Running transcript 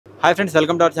Hi friends,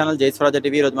 welcome to our channel Jai Swaraajya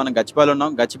TV. ఈరోజు మనం గచ్చిబౌలి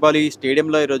ఉన్నాం. గచ్చిబౌలి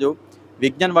స్టేడియంలో ఈరోజు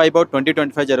విజ్ఞాన్ వైభవ్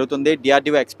 2025 జరుగుతుంది.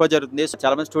 DRDO ఎక్స్పో జరుగుతుంది.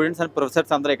 చాలా మంది స్టూడెంట్స్ అండ్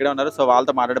ప్రొఫెసర్స్ అందరూ ఇక్కడే ఉన్నారు. సో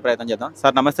వాళ్ళతో మాట్లాడే ప్రయత్నం చేద్దాం.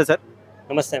 సార్ నమస్తే సార్.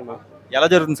 నమస్తే అమ్మా. ఎలా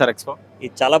జరుగుతుంది సార్ ఎక్స్పో?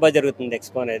 ఇది చాలా బాగా జరుగుతుంది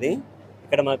ఎక్స్పో అనేది.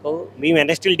 ఇక్కడ మేము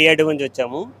ఎన్ఎస్టీల్ DRDO నుంచి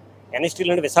వచ్చాము. ఎన్ఎస్టీల్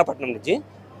అంటే విశాఖపట్నం నుంచి.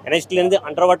 ఎన్ఎస్టీల్ అనేది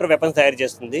అండర్ వాటర్ వెపన్స్ తయారు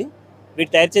చేస్తుంది.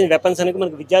 వీటి తయారు చేసిన వెపన్స్ అనేది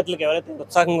మనకు విద్యార్థులకు ఎవరైతే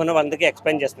ఉత్సాహంగా ఉన్నారో వాళ్ళందరికీ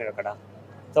ఎక్స్ప్లెయిన్ చేస్తున్నారు అక్కడ.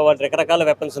 సో వాళ్ళు రకరకాల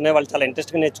వెపన్స్ ఉన్నాయి, వాళ్ళు చాలా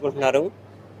ఇంట్రెస్ట్గా నేర్చుకుంటున్నారు.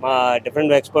 మా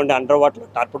డిఫరెంట్ ఎక్స్పో అంటే అండర్ వాటర్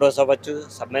టార్పిడోస్ అవ్వచ్చు,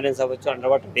 సబ్మెరైన్స్ అవ్వచ్చు, అండర్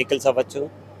వాటర్ వెహికల్స్ అవ్వచ్చు,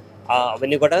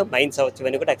 అవన్నీ కూడా మైన్స్ అవ్వచ్చు,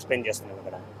 ఇవన్నీ కూడా ఎక్స్ప్లెయిన్ చేస్తున్నాం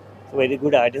ఇక్కడ. So very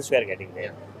good ideas we are getting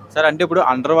there. Sir అంటే ఇప్పుడు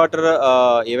అండర్ వాటర్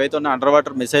ఏవైతే ఉన్న అండర్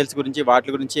వాటర్ మిసైల్స్ గురించి వాటి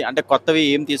గురించి అంటే కొత్తవి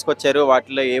ఏం తీసుకొచ్చారు,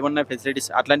 వాటిలో ఏమున్న ఫెసిలిటీస్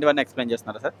అట్లాంటివన్నీ ఎక్స్ప్లెయిన్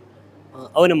చేస్తున్నారా సార్?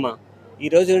 అవునమ్మా.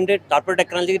 ఈరోజు అంటే టార్పిడో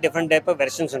టెక్నాలజీకి డిఫరెంట్ టైప్ ఆఫ్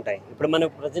వెర్షన్స్ ఉంటాయి. ఇప్పుడు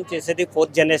మనం ప్రజెంట్ చేసేది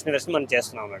 4th జనరేషన్ వెర్షన్ మనం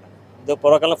చేస్తున్నాం అన్నమాట. ఇది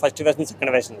పూర్వకాలం first version,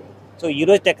 second version. So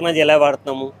ఈరోజు టెక్నాలజీ ఎలా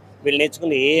వాడుతున్నాము, వీళ్ళు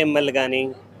నేర్చుకున్న AML కానీ,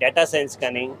 డేటా సైన్స్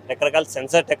కానీ, రకరకాల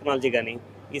సెన్సార్ టెక్నాలజీ కానీ,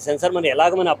 ఈ సెన్సార్ మనం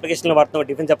ఎలాగ మన అప్లికేషన్లో వాడుతున్నాం,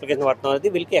 డిఫెన్స్ అప్లికేషన్ వాడుతున్నాం అనేది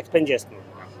వీళ్ళకి ఎక్స్ప్లెయిన్ చేస్తున్నాం.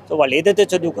 సో వాళ్ళు ఏదైతే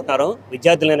చదువుకున్నారో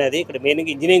విద్యార్థులు అనేది ఇక్కడ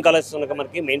మెయిన్గా ఇంజనీరింగ్ కాలేజెస్ ఉన్న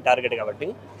మనకి మెయిన్ టార్గెట్ కాబట్టి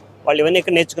వాళ్ళు ఇవన్నీ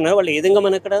ఇక్కడ నేర్చుకున్నారు. వాళ్ళు ఏ విధంగా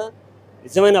మనం ఇక్కడ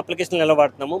నిజమైన అప్లికేషన్లు ఎలా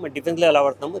వాడుతున్నాము, మన డిఫెన్స్లో ఎలా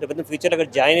వాడుతున్నాము, రేపు ఫ్యూచర్లో అక్కడ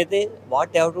జాయిన్ అయితే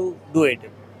what have to do it,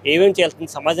 ఏమేమి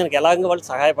చేయాల్సింది, సమాజానికి ఎలాగ వాళ్ళు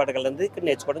సహాయపడగలది ఇక్కడ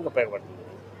నేర్చుకోవడానికి ఉపయోగపడుతుంది.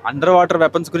 అండర్ వాటర్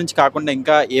వెపన్స్ గురించి కాకుండా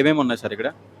ఇంకా ఏమేమి ఉన్నాయి సార్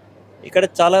ఇక్కడ? ఇక్కడ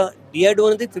చాలా DRDO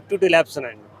అనేది 52 ల్యాబ్స్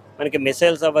ఉన్నాయండి. మనకి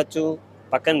మిసైల్స్ అవ్వచ్చు,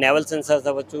 పక్కన నేవల్ సెన్సార్స్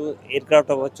అవ్వచ్చు, ఎయిర్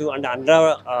క్రాఫ్ట్ అవ్వచ్చు, అండ్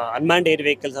అన్మాన్డ్ ఎయిర్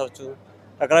వెహికల్స్ అవ్వచ్చు,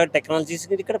 రకరకాల టెక్నాలజీస్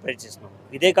ఇక్కడ ప్రయత్నిస్తున్నాం.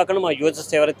 ఇదే కాకుండా మా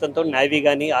యూజర్స్ ఎవరైతే నేవీ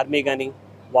కానీ, ఆర్మీ కానీ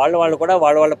వాళ్ళు కూడా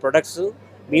వాళ్ళ ప్రొడక్ట్స్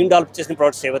మేము డెవలప్ చేసిన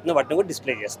ప్రొడక్ట్స్ ఏవైతున్నాయో వాటిని కూడా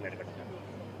డిస్ప్లే చేస్తున్నారు ఇక్కడ.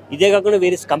 ఇదే కాకుండా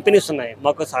వేరియస్ కంపెనీస్ ఉన్నాయి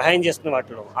మాకు సహాయం చేస్తున్న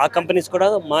వాటిలో. ఆ కంపెనీస్ కూడా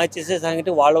మా చేసే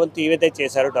సహాయం వాళ్ళ వంతు ఏవైతే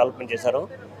చేశారో, డెవలప్మెంట్ చేశారో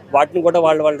వాటిని కూడా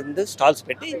వాళ్ళ స్టాల్స్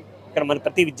పెట్టి ఇక్కడ మన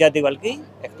ప్రతి విద్యార్థి వాళ్ళకి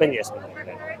ఎక్స్ప్లెయిన్ చేస్తున్నారు.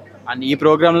 అండ్ ఈ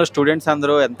ప్రోగ్రాంలో స్టూడెంట్స్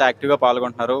అందరూ ఎంత యాక్టివ్గా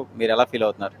పాల్గొంటున్నారు, మీరు ఎలా ఫీల్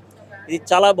అవుతున్నారు? ఇది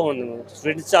చాలా బాగుంది.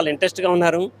 స్టూడెంట్స్ చాలా ఇంట్రెస్ట్గా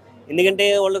ఉన్నారు. ఎందుకంటే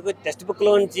వాళ్ళకి టెక్స్ట్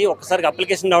బుక్లో నుంచి ఒకసారి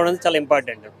అప్లికేషన్ రావడం చాలా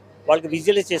ఇంపార్టెంట్. వాళ్ళకి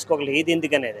విజువలైజ్ చేసుకోగలరు ఏది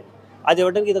ఎందుకు అనేది. అది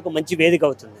ఇవ్వడానికి ఇది ఒక మంచి వేదిక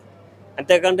అవుతుంది.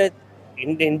 అంతేకాకుండా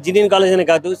ఇంజనీరింగ్ కాలేజ్ అనే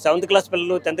కాదు, 7th క్లాస్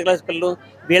పిల్లలు, 10th క్లాస్ పిల్లలు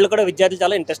వీళ్ళు కూడా విద్యార్థులు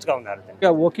చాలా ఇంట్రెస్ట్గా ఉన్నారు.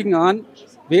 Working on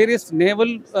various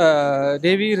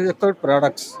navy required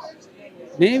products.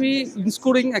 Navy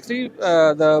including actually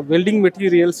the welding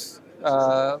materials,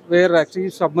 where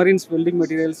actually submarines welding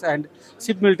materials and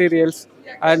ship materials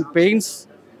and paints.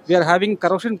 We are having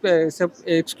corrosion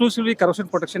exclusively corrosion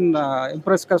protection,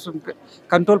 impress corrosion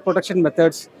control protection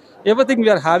methods. Everything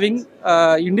we are having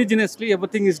indigenously,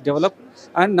 everything is developed,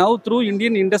 and now through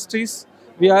Indian industries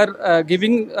we are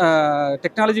giving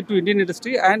technology to Indian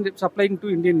industry and supplying to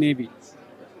Indian Navy.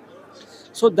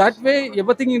 So that way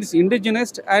everything is indigenous,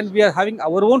 and we are having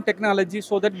our own technology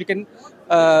so that we can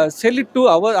sell it to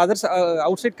our others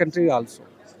outside country also.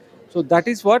 So that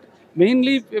is what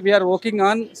mainly we are working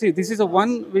on. See, this is a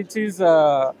one which is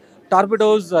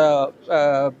torpedoes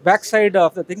backside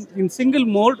of the thing. In single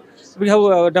mode we have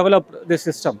developed this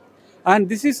system, and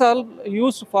this is all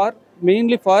used for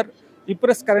mainly for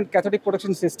impress current cathodic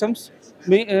protection systems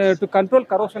to control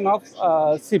corrosion of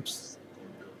ships.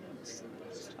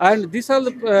 And these are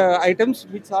the items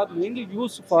which are mainly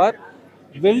used for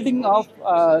welding of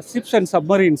ships and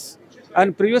submarines. And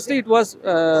previously it was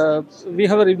we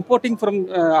were importing from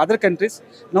other countries.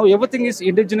 Now everything is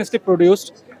indigenously produced,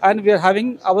 and we are having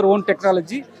our own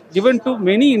technology given to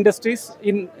many industries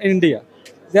in India.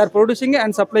 They are producing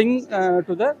and supplying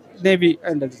to the Navy.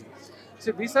 And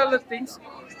so these are the things.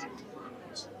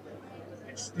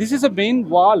 This is a main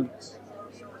valve.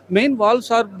 Main valves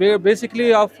are basically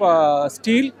of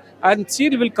steel, and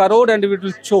steel will corrode and it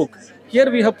will choke. Here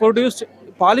we have produced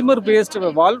polymer based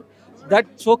valve. That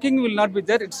choking will not be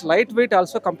there. It's lightweight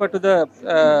also compared to the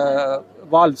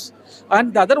valves. And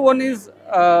the other one is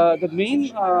the main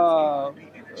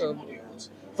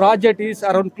project is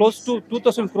around close to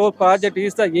 2,000 crore project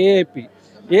is the AIP,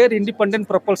 Air Independent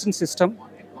Propulsion System,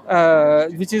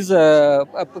 which is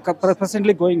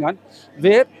presently going on,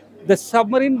 where the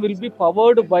submarine will be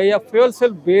powered by a fuel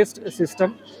cell based system,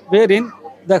 wherein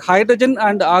the hydrogen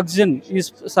and oxygen is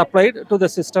supplied to the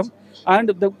system, and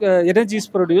the energy is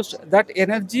produced. That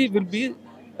energy will be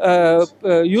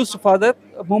used for the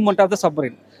movement of the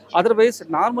submarine. Otherwise,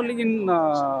 normally in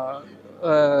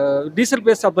diesel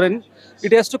based submarine,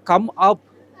 it has to come up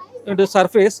into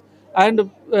surface, and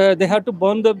they have to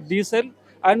burn the diesel,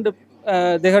 and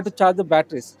they have to charge the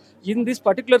batteries. In this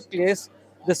particular case,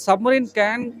 the submarine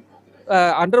can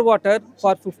underwater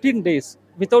for 15 days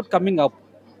without coming up,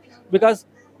 because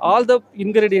all the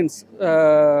ingredients,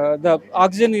 the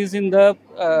oxygen is in the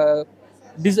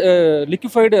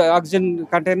liquefied oxygen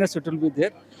containers it will be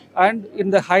there, and in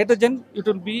the hydrogen it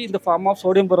will be in the form of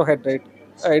sodium borohydride.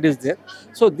 It is there.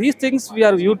 So these things we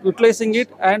are utilizing it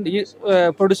and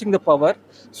producing the power,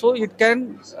 so it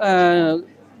can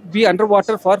be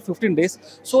underwater for 15 days,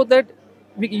 so that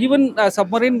even a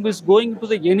submarine is going to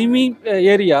the enemy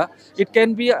area, it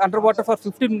can be underwater for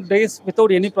 15 days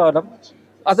without any problem.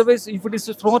 Otherwise, if it is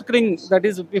snorkeling, that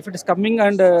is, if it is coming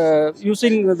and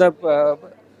using the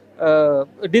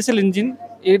diesel engine,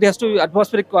 it has to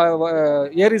atmospheric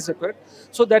air is required,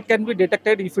 so that can be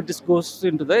detected if it is goes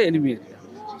into the enemy area.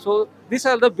 So these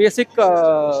are the basic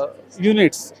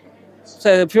units,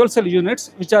 fuel cell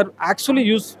units, which are actually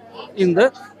used in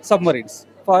the submarines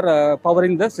for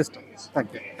powering the system. Thank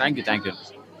you. Thank you, thank you.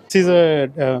 This is a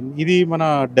ఇది మన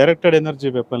directed energy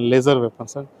weapon, laser weapon,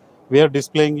 sir. We are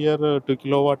displaying here 2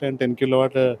 kilowatt and 10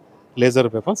 kilowatt laser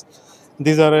weapons.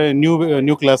 These are a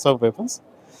new class of weapons.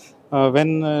 When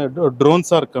drones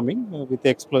are coming with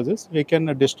explosives, we can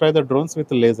destroy the drones with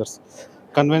lasers.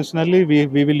 Conventionally,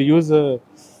 we will use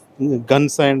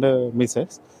guns and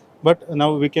missiles, but now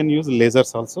we can use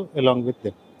lasers also along with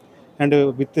them, and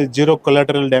with zero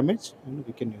collateral damage,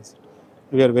 we can use it.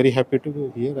 We are very happy to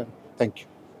be here, and thank you.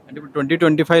 అంటే ఇప్పుడు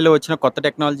 2025లో వచ్చిన కొత్త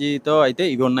టెక్నాలజీతో అయితే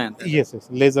ఇవి ఉన్నాయి అంతే. Yes,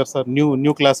 lasers are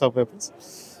new class of weapons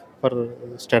for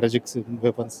strategic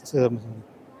weapons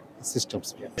systems.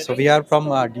 So we are from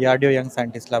DRDO Young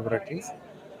Scientist Laboratories,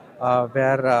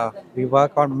 where we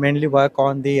mainly work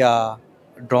on the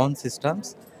drone systems.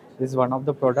 This is one of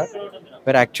the product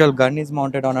where actual gun is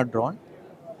mounted on a drone,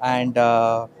 and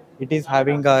it is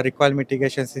having a recoil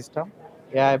mitigation system,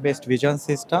 AI-based vision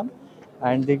system,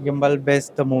 and the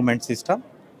gimbal-based movement system.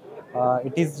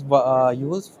 It is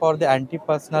used for the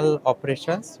anti-personnel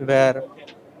operations, where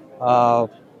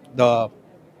the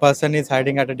person is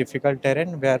hiding at a difficult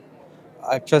terrain where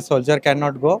actual soldier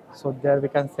cannot go. So there we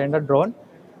can send a drone.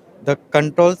 The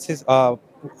controls is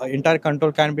entire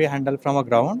control can be handled from a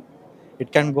ground. It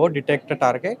can go detect a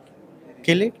target,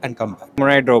 kill it, and come back.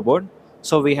 Humanoid robot.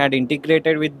 So we had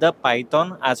integrated with the Python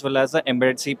as well as the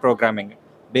embedded C programming.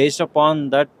 Based upon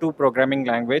that two programming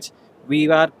language, we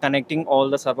are connecting all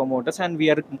the servo motors and we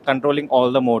are controlling all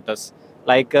the motors,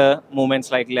 like movements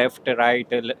like left, right,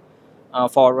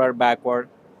 forward, backward,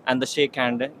 and the shake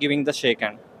hand, giving the shake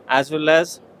hand. As well as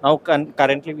now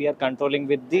currently we are controlling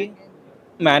with the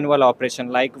manual operation,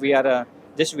 like we are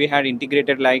we had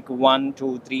integrated like 1,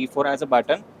 2, 3, 4 as a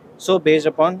button. So based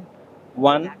upon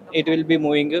one, it will be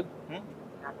moving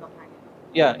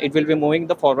it will be moving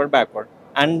the forward, backward.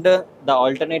 And the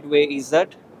alternate way is that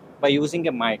by using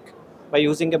a mic,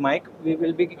 we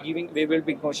will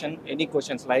be question any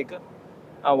questions like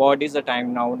what is the time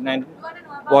now, and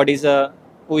what is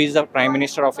who is the Prime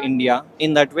Minister of India.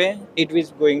 In that way, it is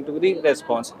going to the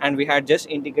response. And we had just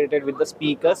integrated with the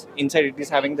speakers. Inside it is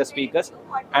having the speakers,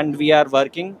 and we are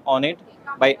working on it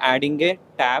by adding a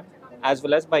tab as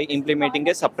well as by implementing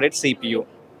a separate CPU.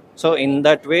 So in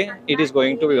that way, it is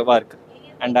going to work.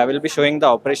 And I will be showing the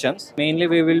operations. Mainly,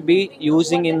 we will be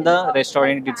using in the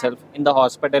restaurant itself, in the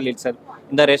hospital itself.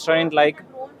 In the restaurant, like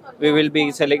we will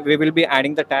be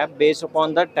adding the tab. Based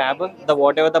upon the tab, the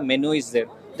whatever the menu is there,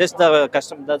 just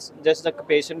the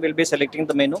patient will be selecting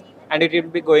the menu, and it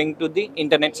will be going to the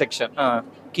internet section,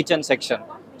 kitchen section.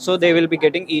 So they will be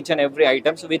getting each and every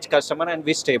items, which customer and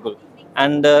which table.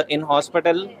 And in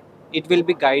hospital, it will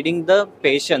be guiding the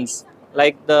patients,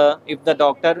 like if the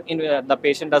doctor the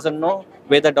patient doesn't know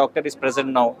where the doctor is present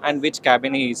now and which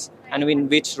cabin he is and in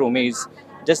which room he is,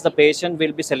 just the patient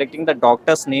will be selecting the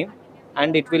doctor's name,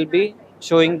 and it will be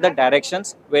showing the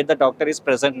directions where the doctor is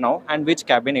present now and which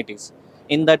cabin it is.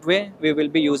 In that way, we will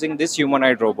be using this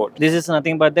humanoid robot. This is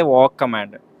nothing but the walk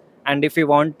command. And if you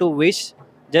want to wish,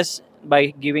 just by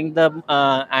giving the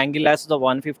angle as the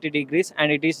 150 degrees,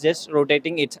 and it is just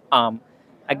rotating its arm.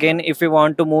 Again, if you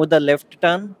want to move the left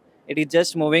turn, it is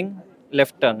just moving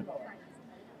left turn.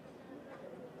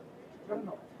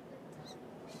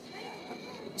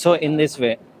 So in this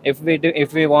way,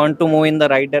 if we want to move in the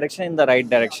right direction,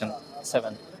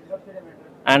 7.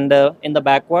 And in the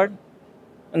backward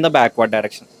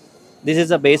direction. This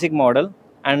is a basic model,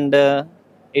 and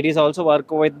it is also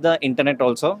work with the internet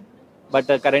also, but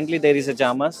currently there is a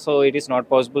JAMA, so it is not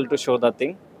possible to show the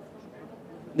thing.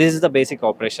 This is the basic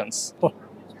operations.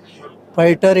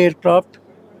 Fighter aircraft.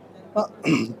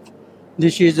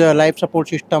 This is a life support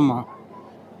system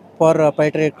for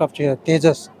fighter aircraft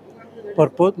Tejas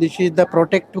purpose. This is the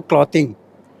protective clothing.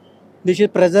 This is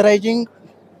pressurizing,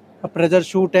 pressure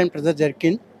suit and pressure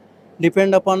jerkin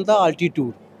depend upon the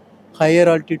altitude. Higher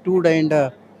altitude and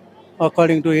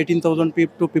according to 18,000 feet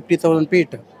to 50,000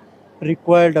 feet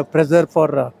required pressure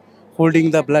for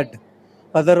holding the blood.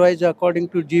 Otherwise, according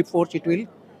to G force, it will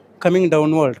coming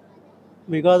downward.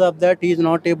 Because of that, he is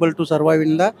not able to survive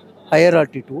in the higher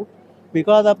altitude.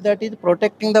 Because of that, he is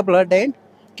protecting the blood and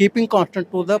keeping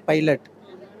constant to the pilot.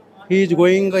 He is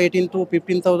going 18 to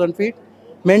 15,000 feet,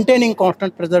 maintaining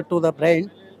constant pressure to the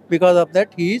brain. Because of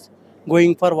that, he is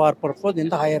going for war purpose in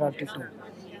the higher altitude.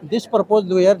 This purpose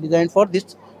we are designed for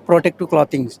this protective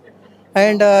clothings.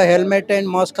 And helmet and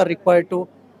mask are required to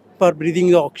for breathing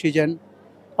the oxygen.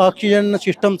 Oxygen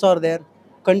systems are there,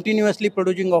 continuously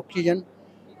producing oxygen.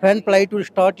 When flight will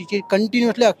start, it is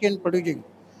continuously oxygen producing.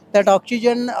 That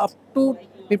oxygen up to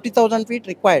 50,000 feet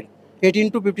required,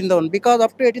 18 to 15,000. Because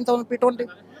up to 18,000 feet only,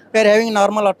 we are having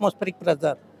normal atmospheric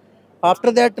pressure.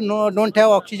 After that, no, don't have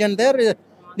oxygen there.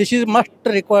 This is must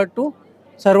required to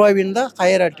survive in the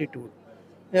higher altitude.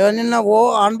 And in a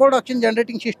onboard oxygen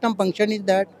generating system function is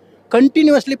that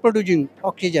continuously producing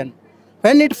oxygen.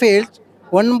 When it fails,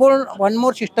 one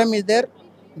more system is there,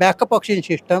 backup oxygen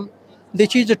system.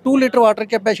 This is a 2-liter water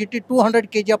capacity,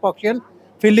 200 kg of oxygen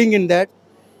filling in that.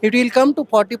 It will come to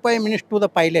 45 minutes to the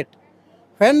pilot.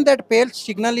 When that fails,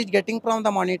 signal is getting from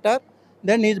the monitor,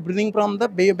 then he is breathing from the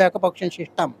backup oxygen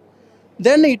system.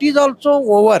 Then it is also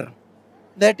over.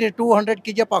 That is 200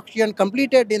 kg of oxygen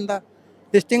completed in the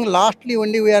this thing. Lastly,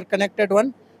 only we are connected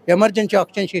one emergency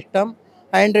oxygen system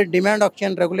and a demand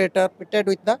oxygen regulator fitted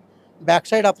with the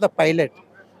backside of the pilot.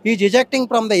 He is ejecting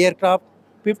from the aircraft.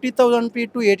 50,000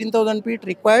 feet to 18,000 feet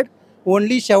required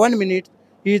only 7 minutes.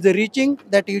 He is reaching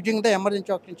that using the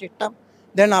emergency oxygen system.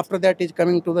 Then after that is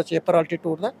coming to the safer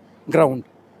altitude, the ground.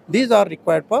 These are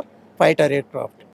required for fighter aircraft.